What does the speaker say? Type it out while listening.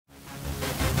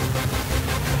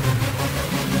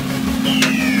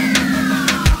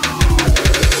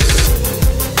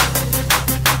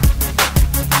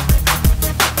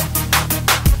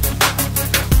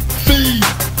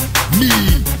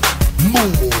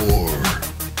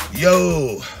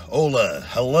Yo, hola,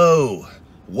 hello,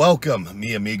 welcome,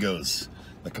 mi amigos,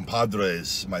 my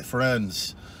compadres, my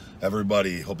friends,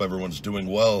 everybody. Hope everyone's doing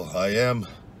well. I am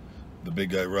the big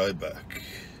guy Ryback.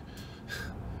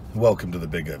 Welcome to the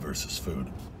Big Guy versus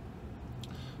Food.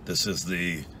 This is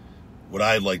what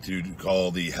I'd like to call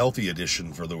the healthy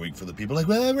edition for the week for the people like,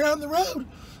 well, we're on the road.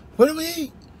 What do we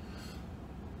eat?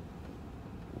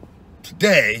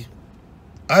 Today,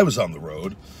 I was on the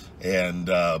road. And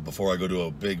before I go to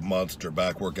a big monster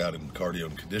back workout in cardio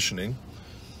and conditioning,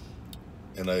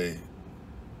 and I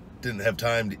didn't have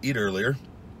time to eat earlier,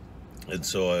 and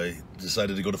so I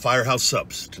decided to go to Firehouse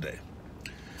subs today.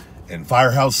 And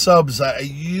Firehouse subs, I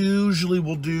usually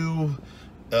will do,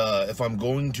 if I'm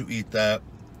going to eat that,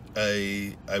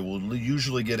 I will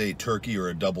usually get a turkey or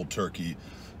a double turkey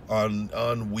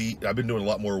on wheat. I've been doing a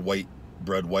lot more white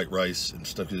bread, white rice, and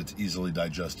stuff because it's easily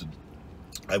digested.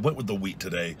 I went with the wheat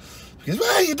today because,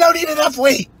 well, you don't eat enough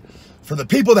wheat. For the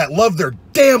people that love their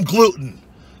damn gluten,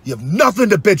 you have nothing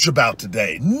to bitch about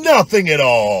today. Nothing at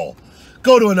all.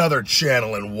 Go to another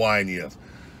channel and whine, you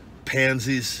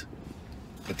pansies.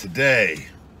 But today,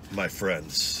 my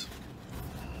friends,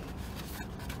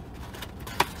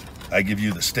 I give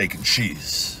you the steak and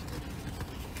cheese.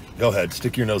 Go ahead,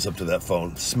 stick your nose up to that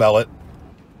phone. Smell it.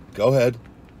 Go ahead.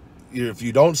 If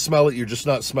you don't smell it, you're just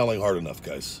not smelling hard enough,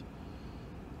 guys.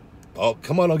 Oh,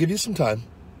 come on, I'll give you some time.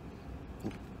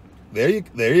 There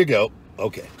you go.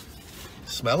 Okay.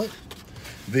 Smell it?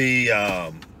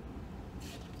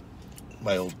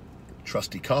 My old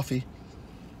trusty coffee.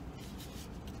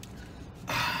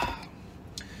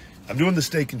 I'm doing the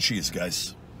steak and cheese,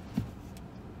 guys.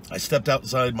 I stepped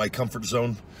outside my comfort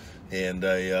zone, and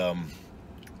I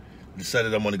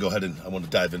decided I'm going to go ahead and I want to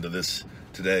dive into this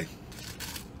today.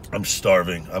 I'm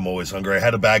starving. I'm always hungry. I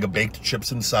had a bag of baked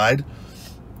chips inside.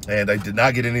 And I did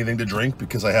not get anything to drink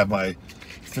because I have my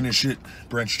Finish It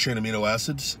branched chain amino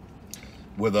acids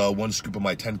with 1 scoop of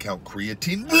my 10-count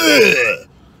creatine. Ugh!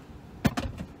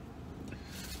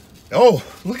 Oh,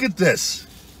 look at this.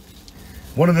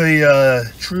 One of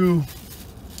the true,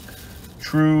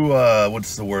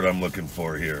 what's the word I'm looking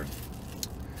for here?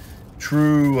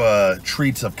 True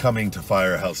treats of coming to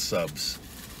Firehouse subs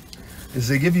is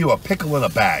they give you a pickle in a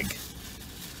bag.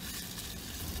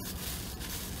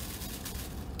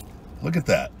 Look at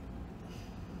that.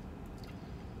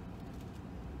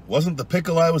 Wasn't the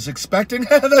pickle I was expecting?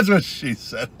 That's what she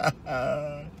said.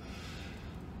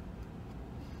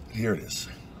 Here it is.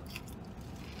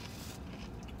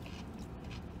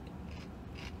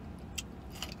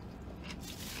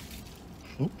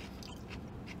 Oop.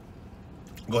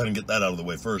 Go ahead and get that out of the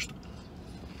way first.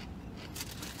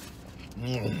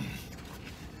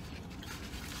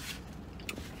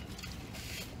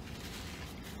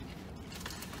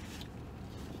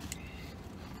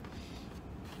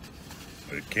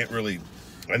 I can't really,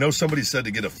 I know somebody said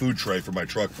to get a food tray for my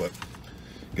truck, but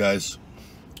guys,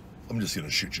 I'm just going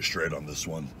to shoot you straight on this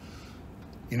one.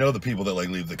 You know the people that like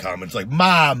leave the comments like,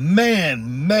 my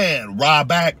man,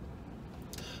 Ryback,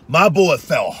 my boy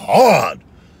fell hard.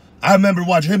 I remember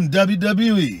watching him in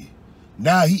WWE.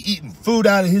 Now he eating food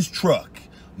out of his truck.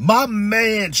 My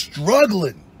man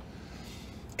struggling.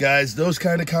 Guys, those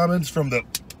kind of comments from the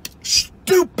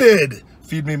stupid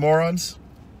feed me morons,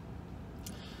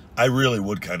 I really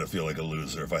would kind of feel like a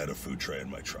loser if I had a food tray in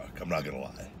my truck. I'm not going to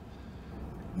lie.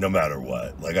 No matter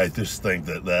what. Like, I just think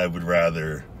that I would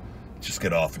rather just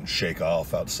get off and shake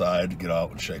off outside. Get out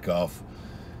and shake off.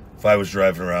 If I was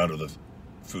driving around with a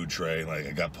food tray and, like,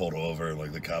 I got pulled over and,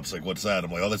 like, the cop's like, what's that?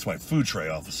 I'm like, oh, that's my food tray,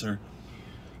 officer.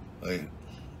 Like,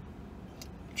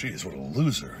 geez, what a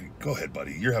loser. Go ahead,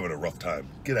 buddy. You're having a rough time.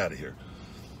 Get out of here.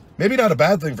 Maybe not a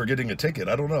bad thing for getting a ticket.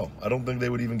 I don't know. I don't think they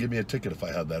would even give me a ticket if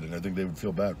I had that, and I think they would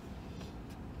feel bad.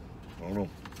 I don't know.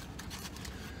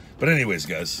 But anyways,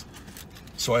 guys,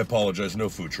 so I apologize. No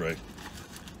food tray.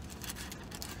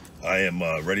 I am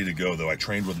ready to go, though. I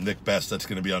trained with Nick Best. That's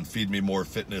going to be on Feed Me More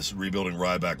Fitness, Rebuilding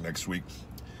Ryback next week.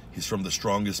 He's from the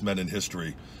strongest men in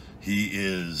history. He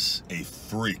is a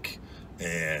freak,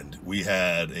 and we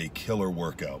had a killer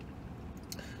workout.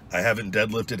 I haven't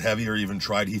deadlifted heavy or even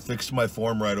tried. He fixed my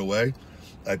form right away.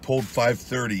 I pulled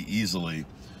 530 easily,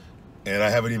 and I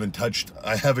haven't even touched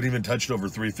over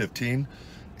 315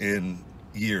 in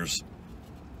years.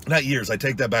 Not years, I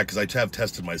take that back because I have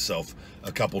tested myself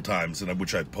a couple times, and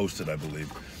which I posted, I believe.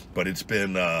 But it's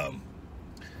been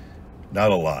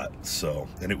not a lot, so,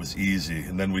 and it was easy.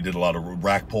 And then we did a lot of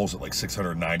rack pulls at like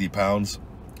 690 pounds.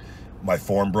 my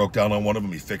form broke down on one of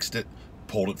them. He fixed it,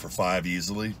 pulled it for 5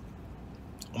 easily.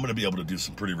 I'm going to be able to do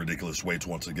some pretty ridiculous weights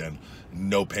once again.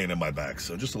 No pain in my back.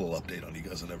 So just a little update on you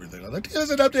guys and everything. I'd like to give us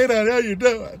an update on how you're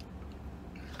doing.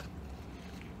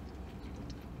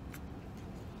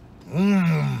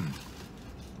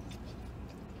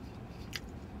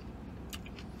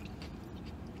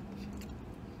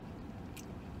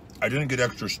 I didn't get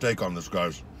extra steak on this,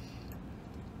 guys.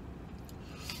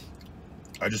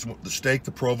 I just want the steak,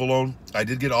 the provolone. I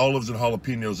did get olives and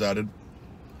jalapenos added.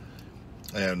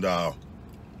 And, I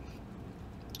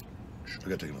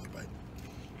gotta take another bite.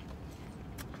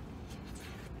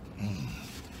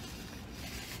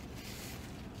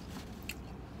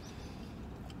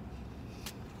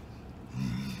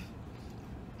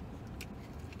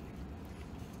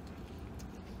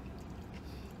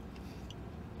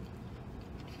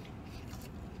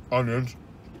 Onions.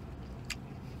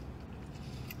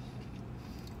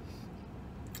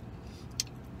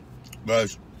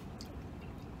 Guys,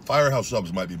 Firehouse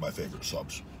subs might be my favorite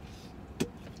subs.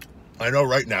 I know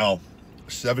right now,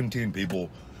 17 people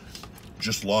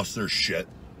just lost their shit.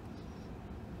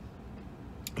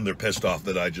 And they're pissed off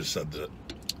that I just said that.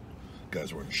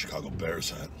 Guys wearing a Chicago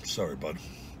Bears hat. Sorry, bud.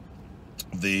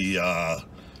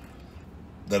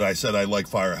 That I said I like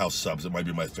Firehouse subs. It might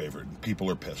be my favorite. People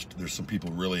are pissed. There's some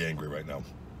people really angry right now.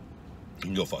 You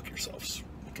can go fuck yourselves.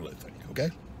 That's what I think, okay?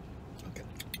 Okay.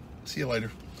 See you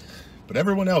later. But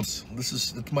everyone else,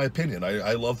 it's my opinion.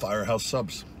 I love Firehouse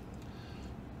subs.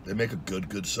 They make a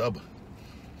good sub.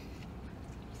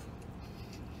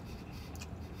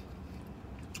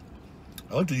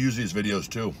 I like to use these videos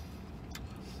too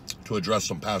to address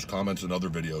some past comments in other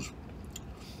videos.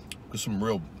 There's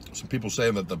some people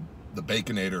saying that the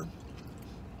Baconator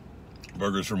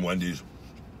burgers from Wendy's.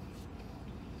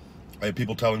 I had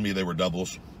people telling me they were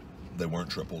doubles. They weren't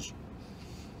triples.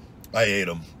 I ate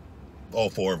them. All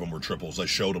 4 of them were triples. I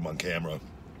showed them on camera.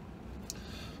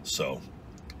 So,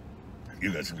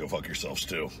 you guys can go fuck yourselves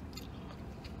too.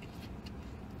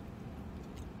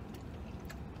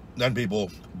 Then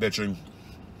people bitching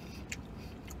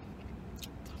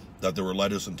that there were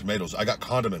lettuce and tomatoes. I got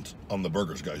condiments on the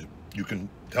burgers, guys. You can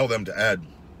tell them to add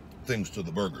things to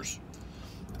the burgers.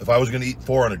 If I was going to eat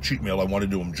 4 on a cheat meal, I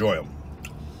wanted to enjoy them.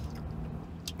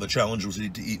 The challenge was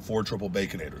to eat 4 triple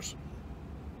Baconators.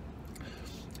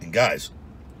 And guys,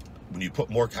 when you put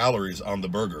more calories on the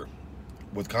burger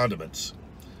with condiments,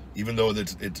 even though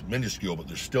it's minuscule, but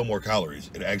there's still more calories,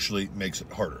 it actually makes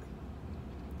it harder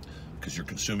because you're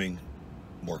consuming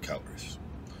more calories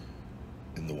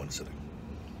in the one sitting.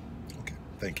 Okay,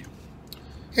 thank you.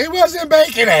 It wasn't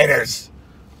Baconators.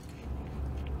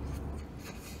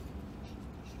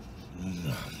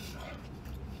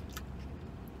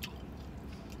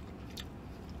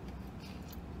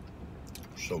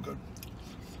 So good.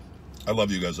 I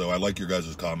love you guys, though. I like your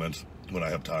guys' comments when I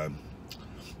have time.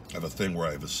 I have a thing where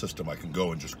I have a system I can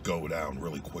go and just go down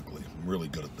really quickly. I'm really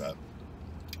good at that.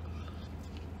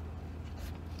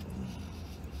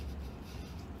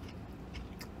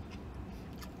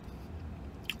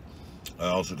 I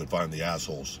also could find the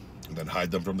assholes and then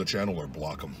hide them from the channel or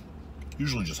block them.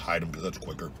 Usually just hide them because that's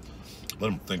quicker.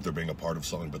 Let them think they're being a part of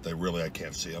something, but I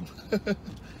can't see them.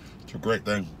 It's a great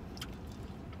thing.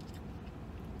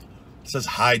 It says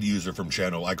hide user from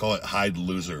channel. I call it hide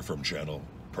loser from channel,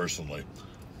 personally.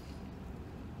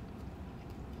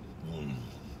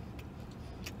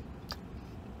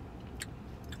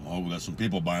 Oh, we got some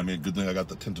people buying me. Good thing I got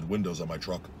the tinted windows on my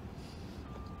truck.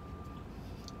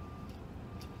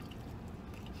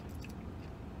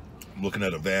 I'm looking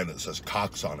at a van that says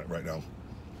Cox on it right now.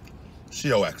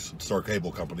 COX. It's our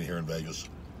cable company here in Vegas.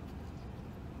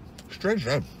 Strange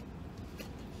name.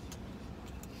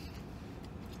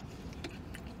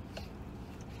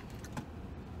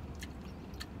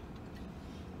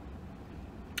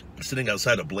 I'm sitting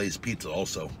outside of Blaze Pizza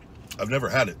also. I've never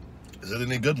had it. Is it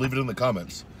any good? Leave it in the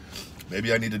comments.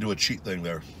 Maybe I need to do a cheat thing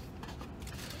there.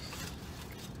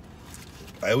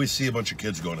 I always see a bunch of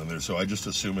kids going in there, so I just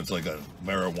assume it's like a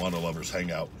marijuana lovers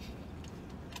hangout.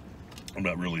 I'm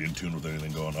not really in tune with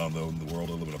anything going on, though, in the world.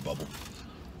 I live in a bubble.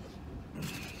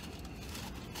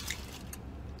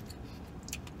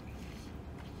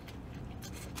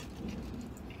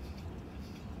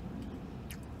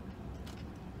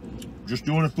 Just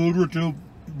doing a food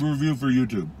review for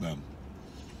YouTube, man.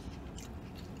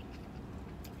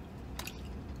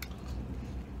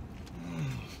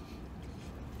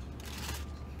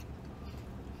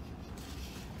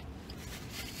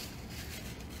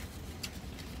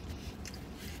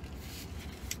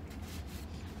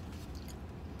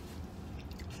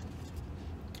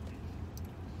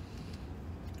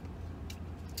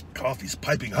 coffee's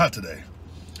piping hot today.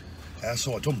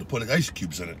 Asshole, I told him to put ice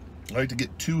cubes in it. I like to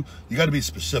get two. You got to be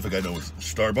specific, I know, with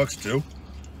Starbucks, too.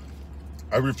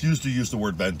 I refuse to use the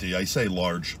word venti. I say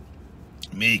large.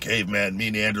 Me, caveman, me,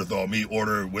 Neanderthal, me,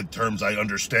 order with terms I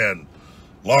understand.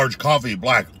 Large coffee,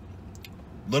 black,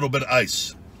 little bit of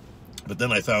ice. But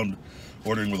then I found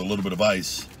ordering with a little bit of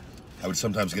ice, I would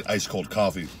sometimes get ice cold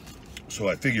coffee. So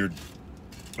I figured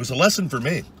it was a lesson for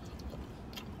me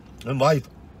in life.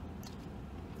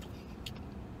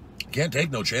 Can't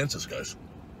take no chances, guys.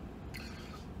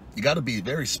 You got to be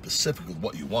very specific with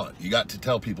what you want. You got to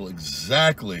tell people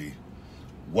exactly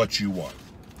what you want.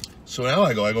 So now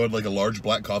I go with like a large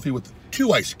black coffee with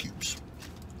 2 ice cubes.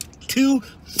 2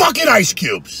 fucking ice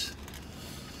cubes!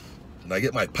 And I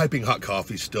get my piping hot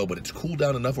coffee still, but it's cooled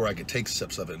down enough where I can take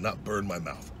sips of it and not burn my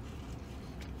mouth.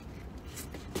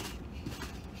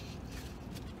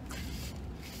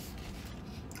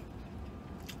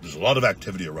 There's a lot of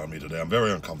activity around me today. I'm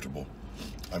very uncomfortable.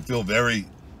 I feel very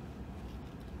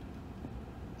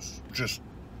just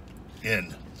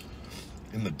in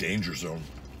the danger zone.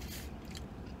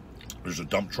 There's a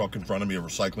dump truck in front of me, a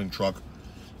recycling truck.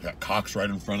 Got Cox right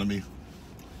in front of me.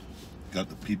 Got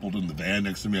the people in the van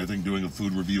next to me, I think, doing a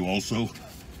food review also.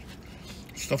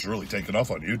 Stuff's really taken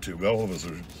off on YouTube. All of us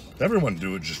are, everyone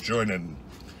do it, just join in.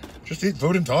 Just eat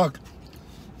food and talk.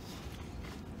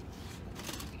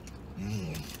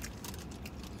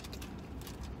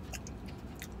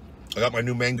 I got my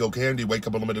new mango candy, Wake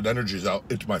Up Unlimited Energies out.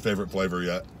 It's my favorite flavor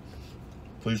yet.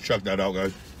 Please check that out,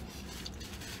 guys.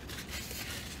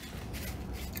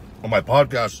 On my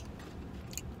podcast,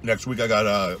 next week I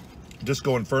got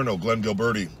Disco Inferno, Glenn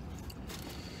Gilberti.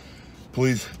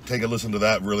 Please take a listen to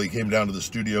that. Really came down to the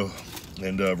studio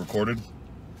and recorded.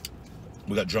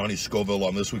 We got Johnny Scoville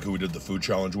on this week, who we did the food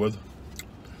challenge with.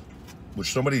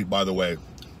 Which somebody, by the way,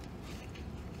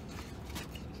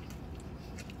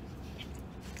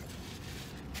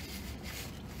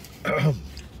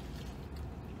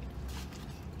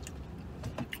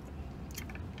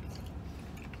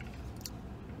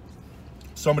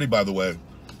 somebody, by the way,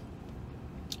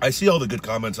 I see all the good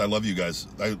comments. I love you guys.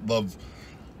 I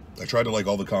try to like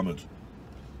all the comments.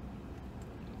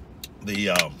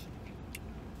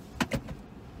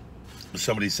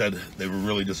 Somebody said they were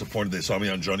really disappointed. They saw me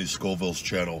on Johnny Scoville's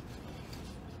channel,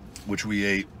 which we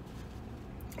ate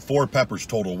 4 peppers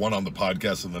total, 1 on the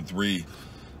podcast and then 3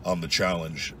 on the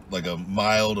challenge. Like a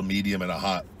mild, a medium, and a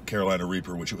hot Carolina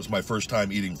Reaper, which it was my first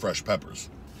time eating fresh peppers.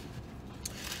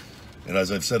 And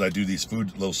as I've said, I do these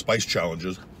food, little spice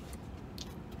challenges.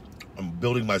 I'm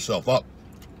building myself up.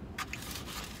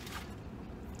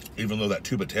 Even though that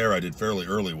tuba terre I did fairly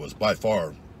early was by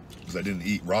far, because I didn't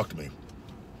eat, rocked me.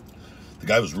 The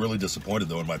guy was really disappointed,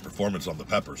 though, in my performance on the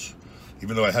peppers.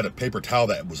 Even though I had a paper towel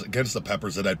that was against the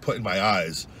peppers that I'd put in my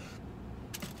eyes.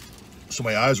 So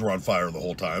my eyes were on fire the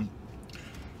whole time.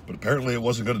 But apparently it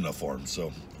wasn't good enough for him.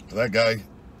 So for that guy,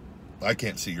 I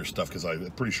can't see your stuff because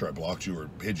I'm pretty sure I blocked you or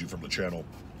hid you from the channel.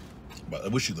 But I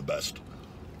wish you the best.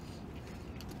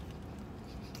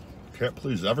 Can't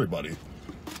please everybody.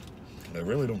 I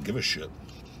really don't give a shit.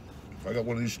 If I got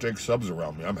one of these steak subs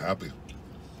around me, I'm happy.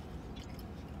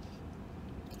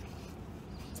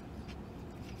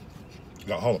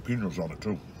 Got jalapenos on it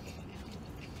too.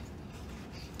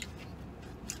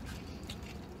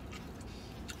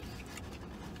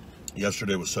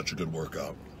 Yesterday was such a good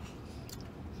workout.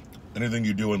 Anything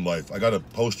you do in life. I got a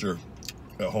poster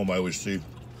at home I always see in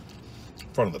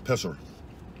front of the pisser.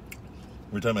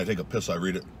 Every time I take a piss, I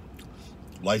read it.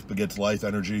 Life begets life,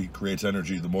 energy creates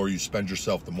energy. The more you spend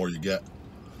yourself, the more you get.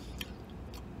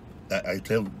 I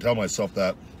tell myself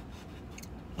that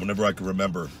whenever I can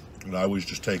remember, and I always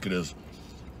just take it as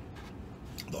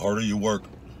the harder you work,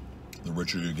 the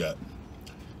richer you get.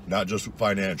 Not just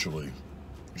financially,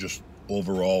 just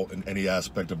overall in any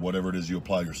aspect of whatever it is you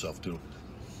apply yourself to.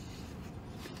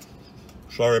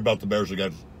 Sorry about the Bears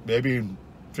again. Maybe in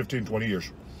 15, 20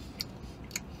 years.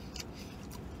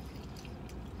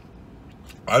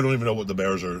 I don't even know what the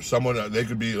Bears are. They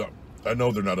could be, I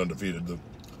know they're not undefeated,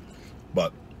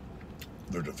 but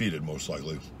they're defeated most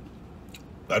likely.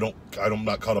 I'm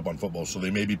not caught up on football, so they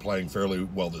may be playing fairly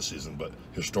well this season, but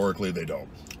historically they don't.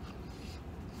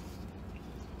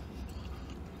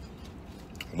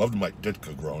 I loved Mike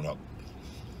Ditka growing up.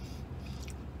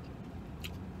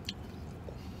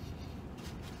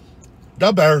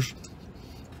 The Bears.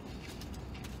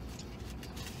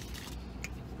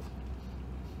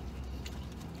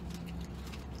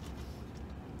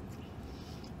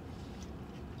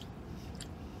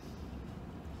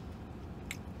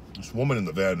 This woman in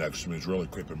the van next to me is really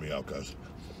creeping me out, guys.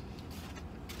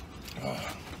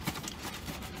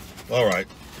 All right.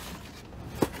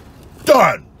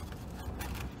 on!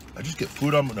 I just get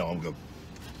food on... No, I'm good.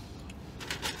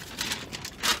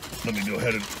 Let me go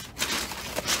ahead and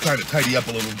try to tidy up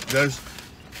a little, guys.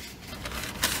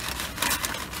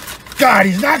 God,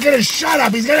 he's not going to shut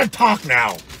up. He's going to talk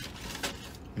now.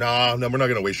 No, we're not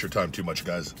going to waste your time too much,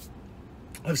 guys.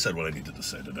 I've said what I needed to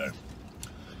say today.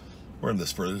 We're in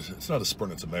this for... It's not a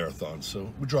sprint, it's a marathon.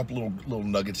 So we drop little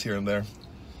nuggets here and there.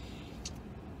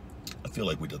 I feel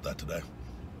like we did that today.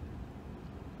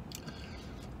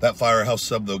 That Firehouse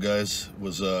sub, though, guys,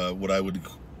 was what I would...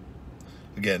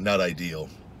 Again, not ideal.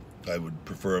 I would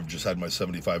prefer have just had my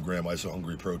 75-gram ISO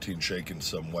Hungry protein shake and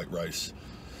some white rice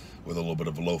with a little bit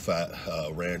of low-fat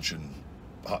ranch and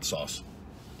hot sauce.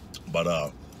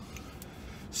 But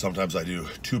sometimes I do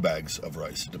 2 bags of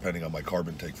rice, depending on my carb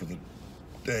intake for the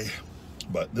day.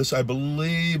 But this, I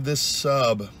believe, this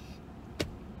sub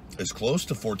is close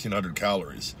to 1,400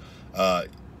 calories.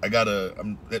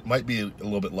 It might be a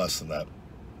little bit less than that.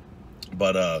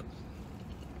 But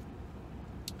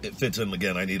it fits in,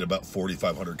 again, I need about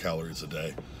 4,500 calories a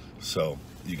day. So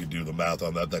you can do the math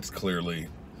on that. That's clearly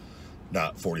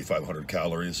not 4,500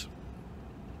 calories.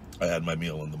 I had my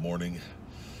meal in the morning.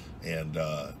 And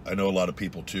I know a lot of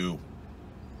people, too,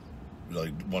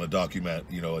 like want to document,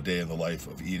 a day in the life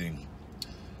of eating.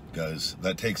 Guys,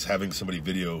 that takes having somebody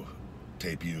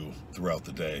videotape you throughout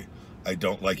the day. I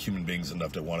don't like human beings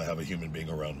enough to want to have a human being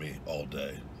around me all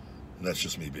day. And that's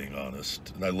just me being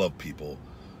honest. And I love people,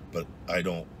 but I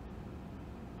don't,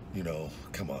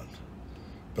 come on.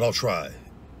 But I'll try.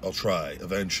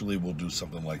 Eventually we'll do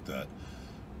something like that.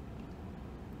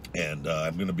 And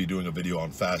I'm going to be doing a video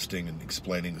on fasting and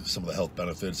explaining some of the health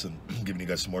benefits and giving you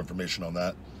guys some more information on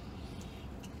that.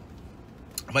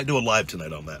 I might do a live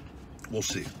tonight on that. We'll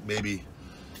see. Maybe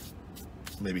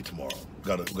tomorrow.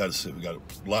 Got to see. We got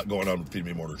a lot going on with Feed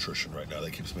Me More Nutrition right now.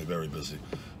 That keeps me very busy.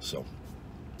 So,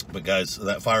 but guys,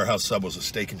 that Firehouse sub was a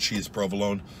steak and cheese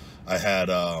provolone. I had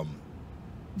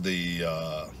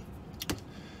the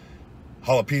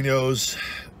jalapenos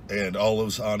and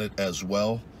olives on it as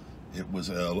well. It was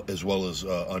as well as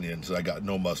onions. I got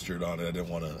no mustard on it. I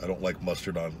don't like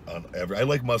mustard on every. I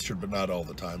like mustard, but not all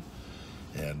the time.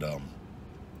 And it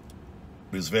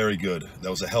was very good. That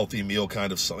was a healthy meal,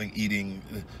 kind of something eating,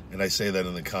 and I say that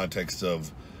in the context of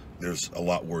there's a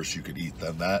lot worse you could eat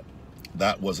than that.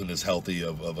 That wasn't as healthy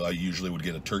I usually would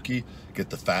get a turkey, get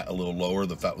the fat a little lower.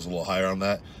 The fat was a little higher on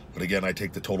that. But again, I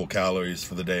take the total calories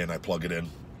for the day and I plug it in.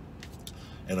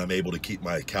 And I'm able to keep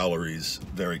my calories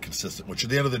very consistent, which at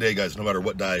the end of the day, guys, no matter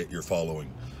what diet you're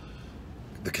following,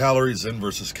 the calories in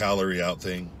versus calorie out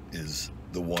thing is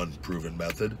the one proven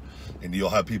method. And you'll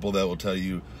have people that will tell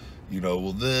you,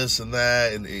 well, this and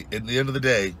that. And at the end of the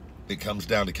day, it comes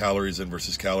down to calories in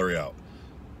versus calorie out.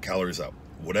 Calories out.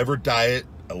 Whatever diet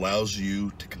allows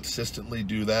you to consistently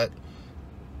do that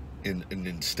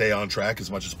and stay on track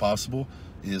as much as possible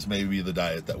is maybe the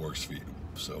diet that works for you.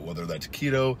 So whether that's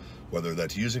keto, whether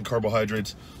that's using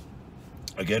carbohydrates,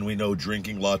 again, we know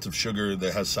drinking lots of sugar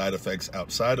that has side effects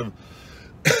outside of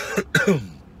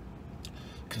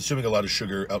consuming a lot of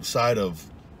sugar outside of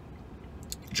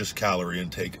just calorie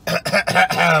intake.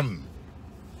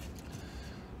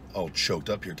 All choked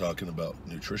up here talking about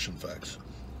nutrition facts.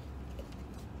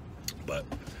 But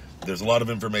there's a lot of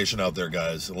information out there,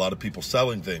 guys. A lot of people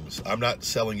selling things. I'm not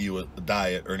selling you a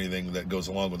diet or anything that goes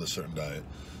along with a certain diet.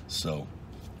 So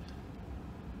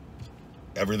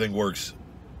everything works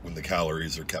when the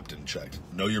calories are kept in check.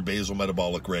 Know your basal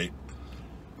metabolic rate.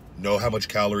 Know how much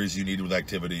calories you need with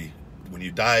activity. When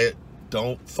you diet,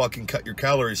 don't fucking cut your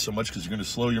calories so much because you're going to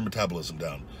slow your metabolism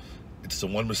down. It's the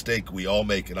one mistake we all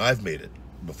make, and I've made it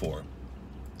before.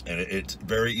 And it's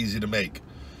very easy to make.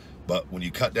 But when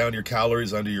you cut down your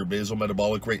calories under your basal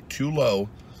metabolic rate too low,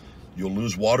 you'll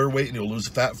lose water weight and you'll lose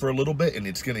fat for a little bit, and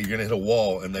you're gonna hit a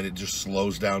wall, and then it just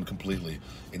slows down completely,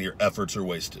 and your efforts are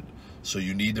wasted. So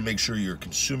you need to make sure you're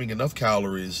consuming enough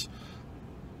calories,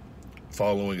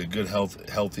 following a good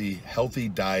healthy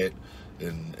diet,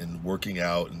 and working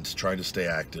out and trying to stay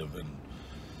active. And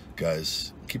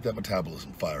guys, keep that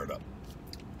metabolism fired up.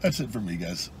 That's it for me,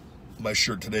 guys. My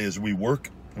shirt today is "We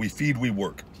work, we feed, we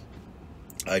work."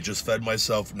 I just fed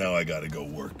myself. Now I gotta go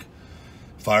work.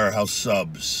 Firehouse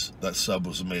subs. That sub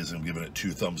was amazing. I'm giving it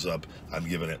 2 thumbs up. I'm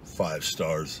giving it 5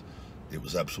 stars. It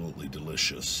was absolutely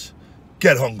delicious.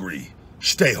 Get hungry.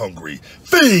 Stay hungry.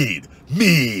 Feed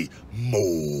me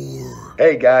more.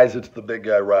 Hey guys, it's the big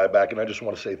guy Ryback, and I just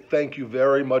want to say thank you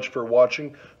very much for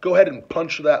watching. Go ahead and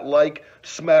punch that like,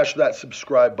 smash that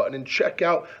subscribe button, and check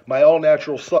out my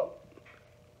all-natural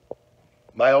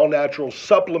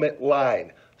supplement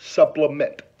line.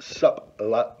 Supplement.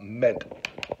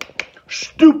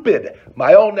 Stupid,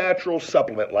 my all-natural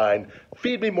supplement line,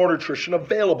 Feed Me More Nutrition,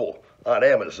 available on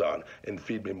Amazon and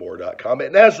feedmemore.com.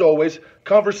 And as always,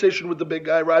 Conversation with the Big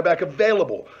Guy Ryback,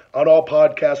 available on all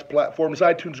podcast platforms,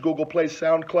 iTunes, Google Play,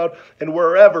 SoundCloud, and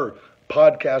wherever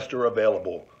podcasts are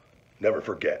available. Never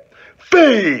forget,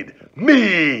 feed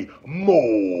me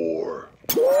more.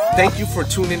 Thank you for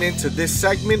tuning in to this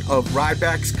segment of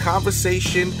Ryback's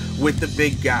Conversation with the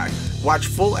Big Guy. Watch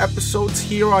full episodes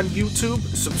here on YouTube.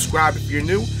 Subscribe if you're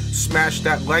new. Smash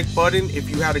that like button if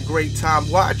you had a great time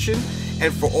watching.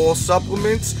 And for all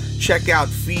supplements, check out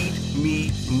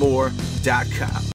feedmemore.com.